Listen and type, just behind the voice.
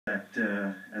that,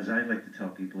 as I like to tell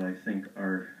people, I think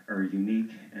are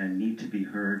unique and need to be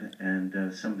heard,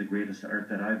 and some of the greatest art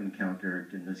that I've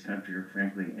encountered in this country, or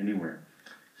frankly anywhere.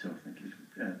 So thank you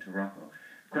to Rocco.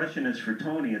 Question is for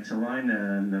Tony. It's a line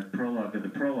in the prologue of the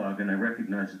prologue, and I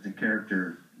recognize it's a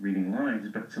character reading lines,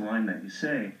 but it's a line that you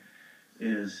say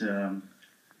is,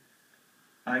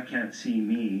 I can't see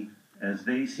me as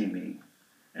they see me.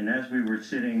 And as we were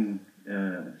sitting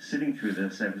through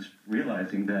this, I was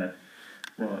realizing that,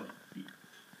 well,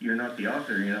 you're not the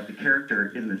author, you're not the character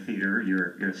in the theater,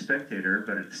 you're a spectator,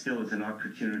 but it still is an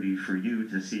opportunity for you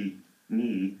to see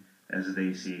me as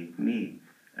they see me.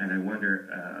 And I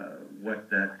wonder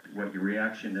what your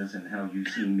reaction is and how you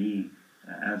see me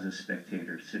as a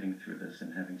spectator sitting through this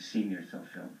and having seen yourself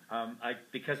film.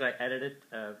 Because I edited,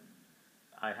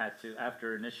 I had to,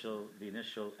 after the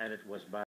initial edit was by